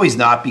said, well, no, he's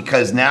not,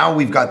 because now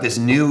we've got this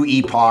new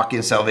epoch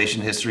in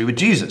salvation history with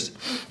Jesus.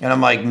 And I'm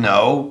like,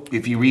 no,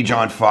 if you read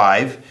John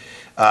 5,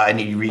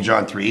 and you read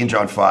John 3 and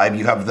John 5,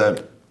 you have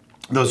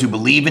those who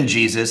believe in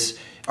Jesus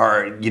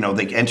are,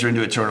 they enter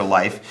into eternal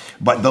life.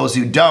 But those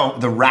who don't,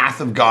 the wrath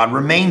of God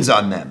remains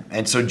on them.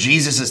 And so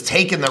Jesus has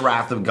taken the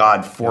wrath of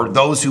God for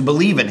those who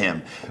believe in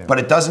him. Yeah. But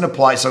it doesn't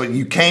apply. So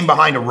you came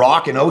behind a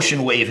rock, an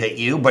ocean wave hit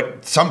you,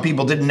 but some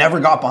people never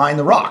got behind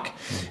the rock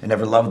and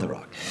never loved the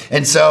rock.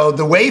 And so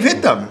the wave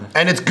hit them,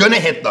 and it's going to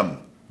hit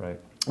them. Right.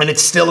 And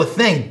it's still a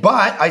thing.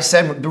 But I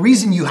said, the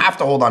reason you have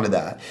to hold on to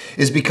that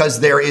is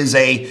because there is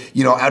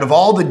out of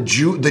all the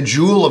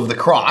jewel of the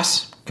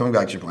cross, coming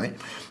back to your point,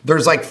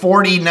 there's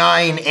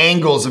 49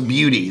 angles of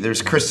beauty.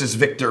 There's Christus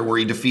Victor, where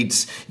he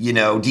defeats,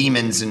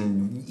 demons,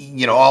 and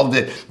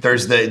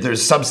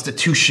there's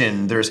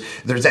substitution. There's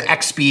the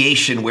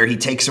expiation, where he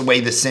takes away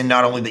the sin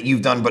not only that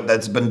you've done but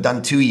that's been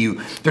done to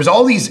you. There's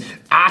all these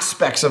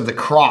aspects of the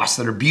cross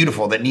that are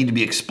beautiful that need to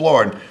be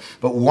explored.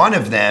 But one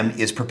of them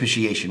is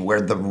propitiation, where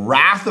the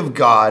wrath of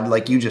God,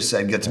 like you just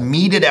said, gets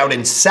meted out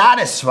and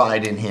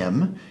satisfied in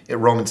him at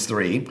Romans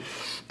 3.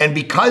 And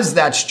because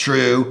that's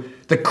true,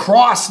 the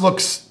cross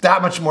looks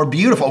that much more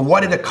beautiful,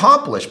 what it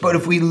accomplished. But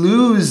if we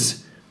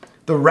lose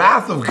the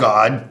wrath of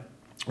God,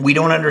 we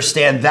don't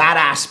understand that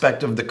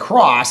aspect of the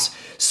cross,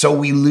 so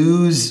we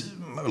lose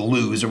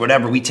or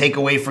whatever. We take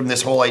away from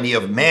this whole idea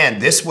of, man,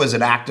 this was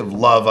an act of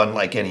love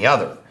unlike any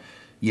other.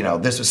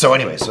 This was, so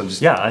anyway, so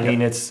just... Yeah, I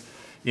mean, it's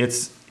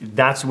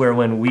that's where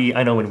when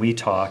we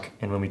talk,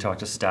 and when we talk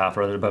to staff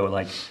or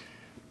about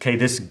okay,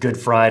 this Good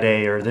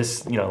Friday or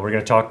this, we're going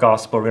to talk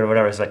gospel, we're going to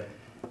whatever, it's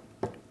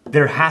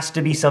there has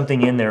to be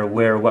something in there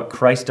where what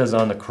Christ does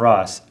on the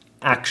cross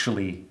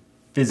actually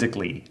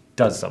physically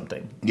does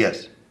something.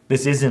 Yes.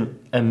 This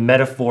isn't a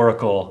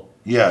metaphorical,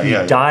 he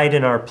died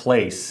in our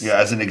place. Yeah,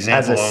 as an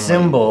example. As a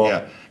symbol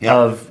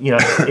of,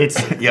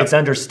 it's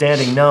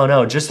understanding,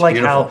 no, just like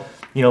beautiful.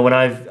 How, when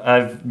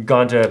I've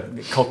gone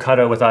to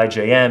Calcutta with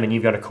IJM and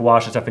you've got to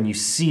Kawash and stuff and you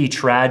see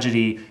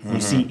tragedy, and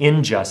you see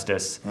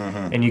injustice,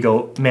 and you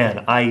go,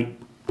 man,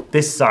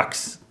 this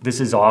sucks. This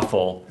is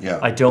awful. Yeah.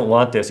 I don't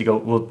want this. You go,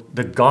 well,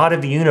 the God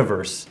of the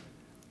universe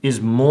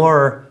is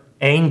more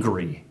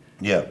angry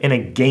and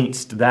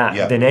against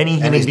that than any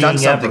human being ever. And he's done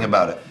something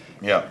about it.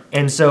 Yeah.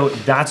 And so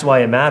that's why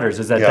it matters,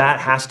 is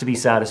that has to be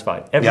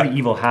satisfied. Every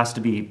evil has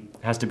to be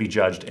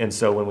judged. And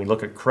so when we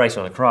look at Christ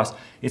on the cross,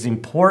 it's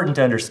important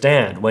to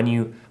understand when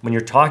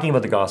you're talking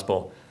about the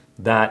gospel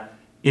that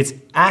it's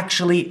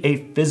actually a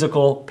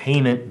physical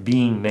payment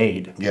being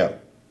made. Yeah.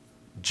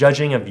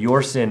 Judging of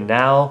your sin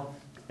now.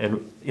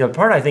 And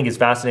part I think is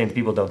fascinating that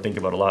people don't think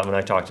about a lot when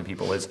I talk to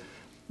people is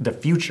the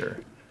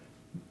future.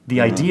 The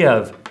idea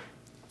of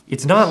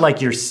it's not like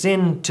your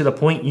sin to the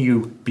point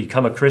you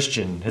become a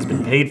Christian has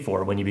been paid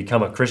for when you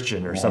become a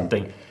Christian or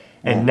something.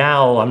 And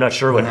now I'm not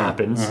sure what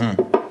happens.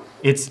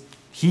 It's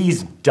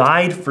he's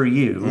died for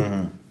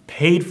you,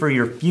 paid for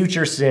your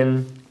future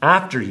sin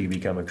after you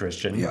become a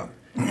Christian. Yeah.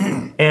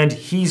 And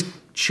he's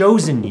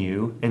chosen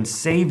you and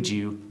saved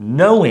you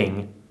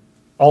knowing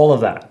all of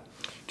that.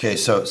 Okay,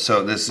 so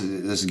this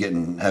is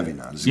getting heavy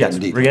now. This is yes,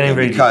 getting deep. We're getting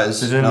very because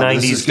deep. This isn't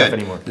 90s stuff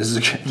anymore. This is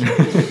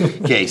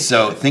good. Okay,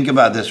 so think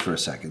about this for a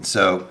second.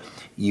 So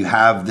you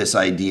have this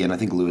idea, and I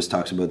think Lewis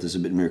talks about this a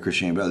bit in Mere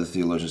Christianity, but other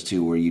theologians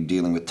too, where you're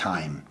dealing with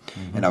time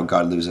and how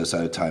God lives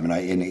outside of time.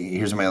 And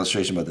here's my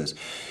illustration about this.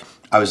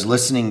 I was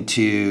listening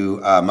to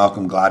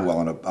Malcolm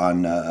Gladwell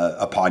on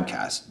a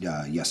podcast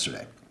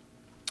yesterday.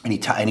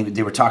 And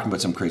they were talking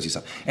about some crazy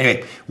stuff.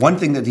 Anyway, one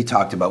thing that he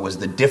talked about was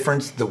the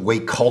difference, the way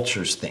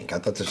cultures think. I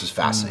thought this was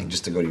fascinating,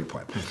 just to go to your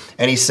point.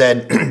 And he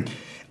said,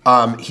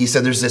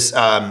 there's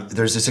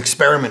this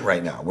experiment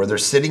right now where they're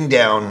sitting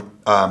down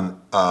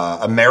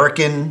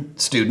American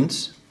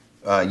students,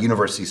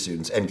 university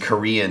students, and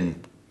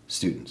Korean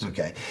students.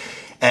 Okay,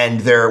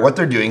 and what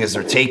they're doing is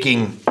they're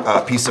taking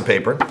a piece of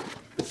paper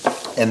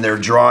and they're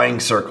drawing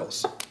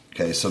circles.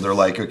 Okay, so they're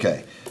like,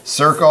 okay,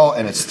 circle,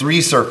 and it's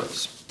 3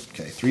 circles.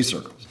 Okay, 3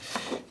 circles.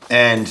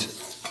 And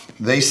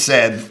they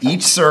said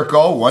each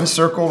circle, one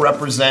circle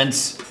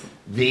represents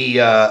the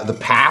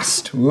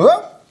past,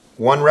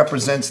 one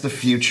represents the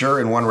future,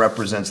 and one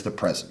represents the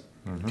present.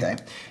 Okay?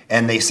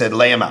 And they said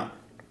lay them out.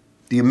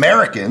 The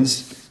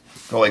Americans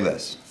go like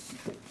this.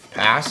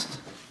 Past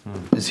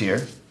is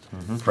here,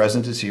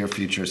 present is here,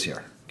 future is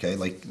here. Okay?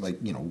 Like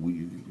you know,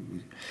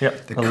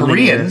 the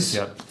Koreans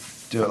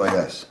do it like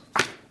this.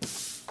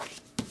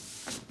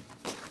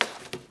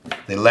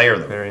 They layer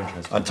them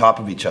on top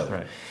of each other.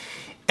 Right.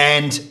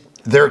 And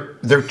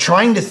they're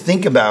trying to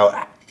think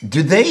about,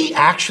 do they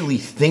actually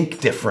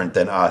think different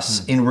than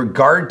us in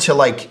regard to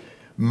like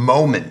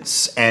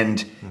moments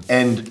and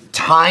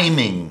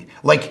timing?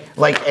 Like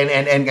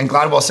and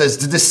Gladwell says,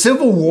 did the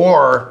Civil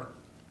War,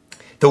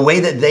 the way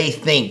that they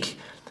think,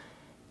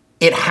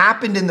 it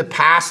happened in the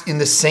past in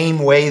the same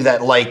way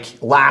that like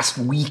last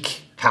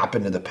week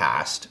happened in the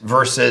past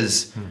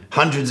versus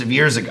hundreds of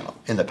years ago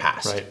in the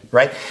past,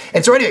 right?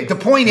 And so anyway, the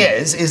point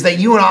is that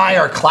you and I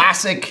are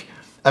classic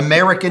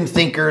American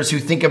thinkers who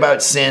think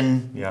about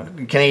sin,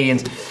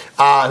 Canadians,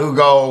 who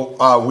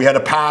go, we had a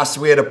past,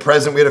 we had a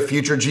present, we had a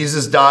future,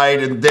 Jesus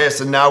died and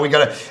this, and now we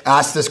got to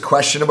ask this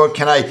question about,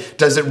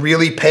 does it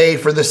really pay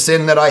for the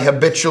sin that I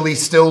habitually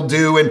still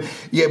do? And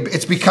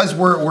it's because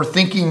we're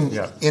thinking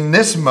in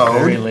this mode.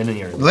 Very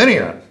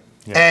linear.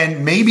 Yeah.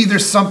 And maybe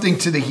there's something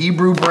to the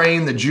Hebrew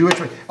brain, the Jewish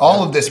brain,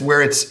 all of this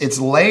where it's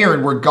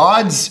layered, where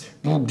God's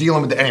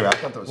dealing with it. Anyway, I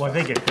thought that was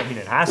fascinating. I think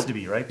it has to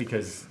be, right?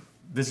 Because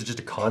this is just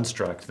a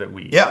construct that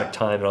we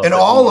time and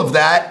all of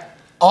that,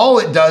 all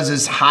it does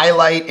is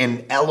highlight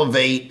and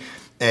elevate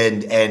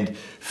and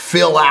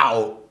fill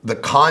out the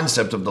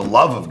concept of the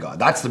love of God.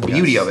 That's the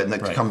beauty of it. And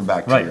that's coming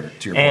back to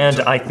your and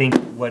point. I think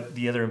what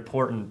the other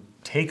important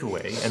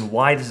takeaway and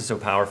why this is so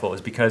powerful is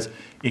because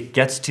it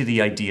gets to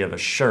the idea of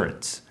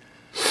assurance.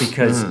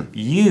 Because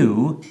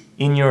you,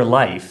 in your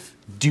life,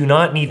 do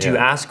not need to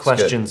ask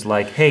questions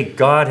like, hey,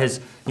 God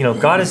has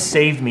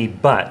saved me,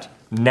 but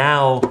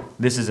now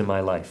this is in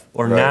my life.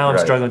 Or now I'm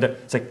struggling with that.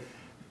 It's like,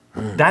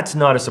 that's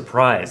not a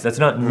surprise. That's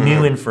not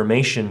new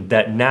information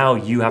that now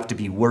you have to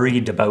be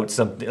worried about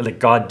something. Like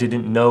God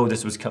didn't know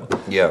this was coming.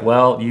 Yeah.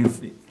 Well,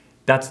 if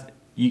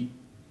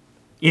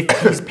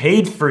he's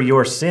paid for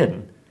your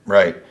sin.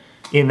 Right.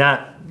 In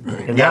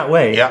that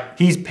way,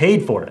 he's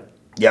paid for it.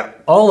 Yeah.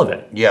 All of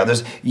it. Yeah.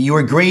 You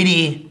were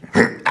greedy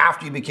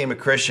after you became a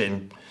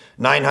Christian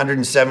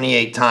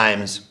 978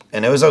 times,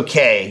 and it was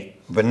okay,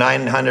 but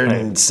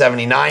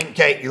 979,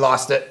 okay, you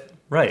lost it.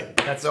 Right.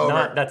 That's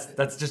over.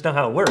 That's just not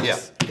how it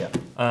works.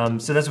 Yeah.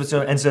 So that's what's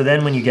and so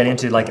then when you get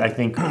into like I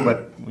think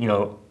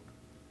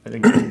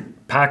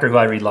Packer, who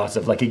I read lots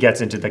of, like he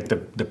gets into like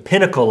the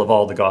pinnacle of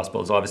all the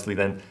Gospels, obviously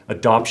then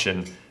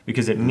adoption,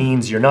 because it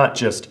means you're not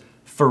just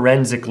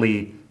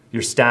forensically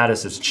your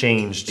status has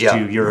changed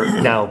to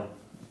you're now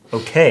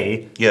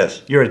okay.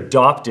 Yes. You're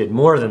adopted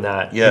more than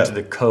that into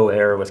the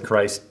co-heir with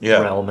Christ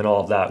realm and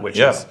all of that, which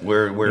is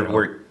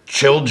we're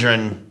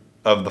children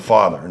of the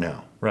Father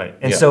now. Right.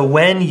 And so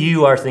when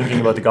you are thinking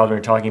about the gospel, when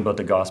you're talking about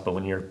the gospel,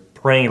 when you're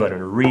praying about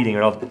it or reading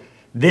or all,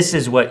 this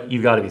is what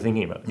you got to be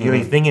thinking about. You got to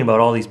be thinking about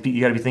all these people.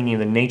 You got to be thinking of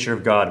the nature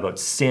of God, about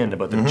sin,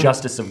 about the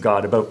justice of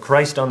God, about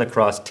Christ on the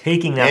cross,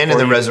 taking that and in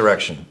the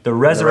resurrection. The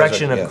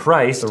resurrection of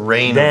Christ, the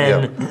reign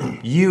then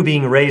you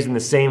being raised in the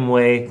same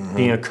way,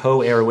 being a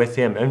co-heir with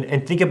him.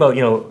 And think about,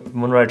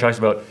 one writer talks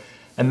about,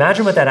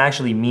 imagine what that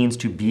actually means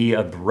to be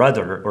a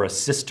brother or a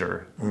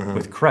sister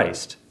with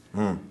Christ.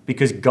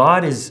 Because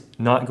God is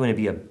not going to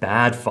be a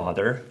bad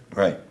father.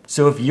 Right.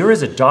 So if you're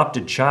his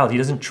adopted child, he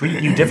doesn't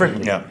treat you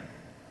differently.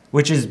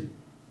 Which is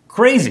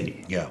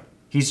crazy. Yeah.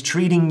 He's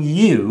treating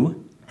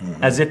you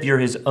as if you're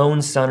his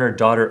own son or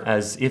daughter,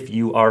 as if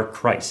you are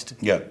Christ.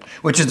 Yeah.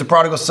 Which is the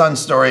prodigal son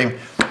story,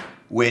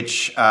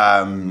 which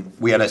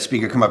we had a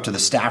speaker come up to the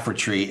staff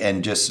retreat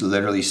and just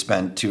literally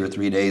spent 2 or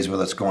 3 days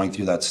with us going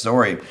through that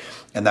story.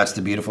 And that's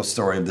the beautiful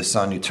story of the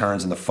son who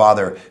turns and the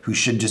father who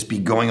should just be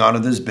going on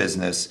with his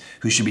business,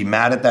 who should be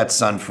mad at that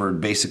son for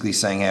basically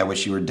saying, hey, I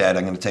wish you were dead.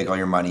 I'm going to take all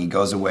your money. He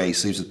goes away. He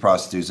sleeps with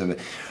prostitutes.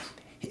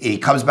 He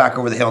comes back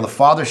over the hill, and the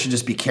father should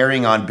just be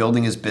carrying on,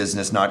 building his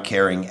business, not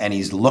caring, and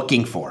he's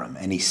looking for him.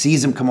 And he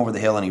sees him come over the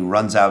hill, and he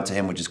runs out to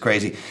him, which is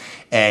crazy.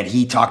 And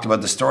he talked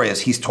about the story as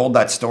he's told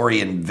that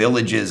story in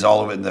villages all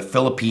over in the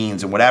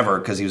Philippines and whatever,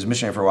 because he was a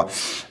missionary for a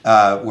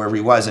while, wherever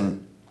he was.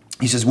 And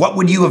he says, what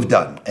would you have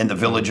done? And the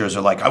villagers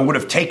are like, I would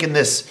have taken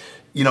this,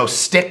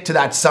 stick to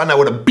that son. I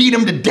would have beat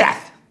him to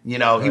death. You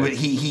know,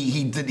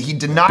 he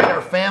denied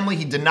our family.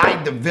 He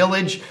denied the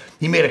village.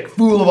 He made a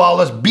fool of all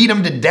of us, beat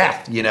him to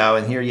death, you know.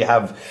 And here you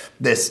have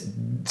this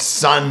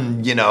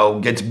son, you know,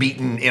 gets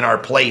beaten in our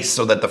place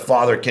so that the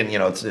father can, you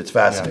know, it's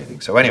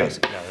fascinating. So anyways.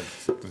 Yeah,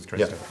 that's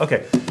great stuff.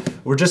 Okay,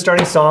 we're just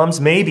starting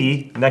Psalms,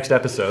 maybe next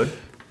episode.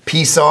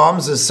 P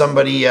Psalms is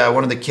somebody,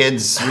 one of the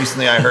kids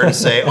recently I heard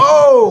say,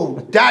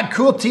 "Oh, Dad,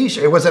 cool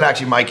T-shirt." It wasn't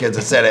actually my kids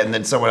that said it, and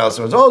then someone else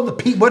was, "Oh,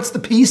 what's the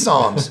P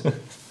Psalms?"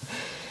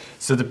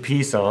 So the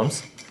P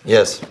Psalms.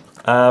 Yes.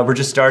 We're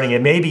just starting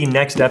it. Maybe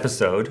next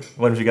episode,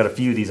 once we got a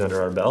few of these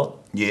under our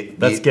belt.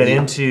 Let's get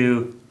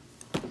into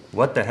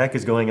what the heck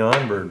is going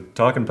on. We're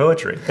talking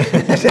poetry.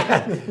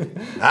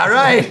 All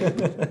right.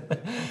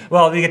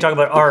 Well, we can talk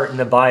about art and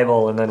the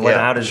Bible, and then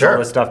how does all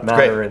this stuff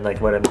matter, great. and like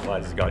what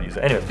does God use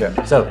it.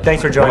 Anyway, so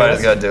thanks for joining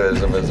us. God do it.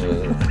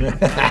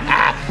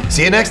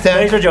 See you next time.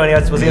 Thanks for joining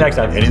us. We'll see you next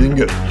time. Anything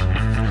good.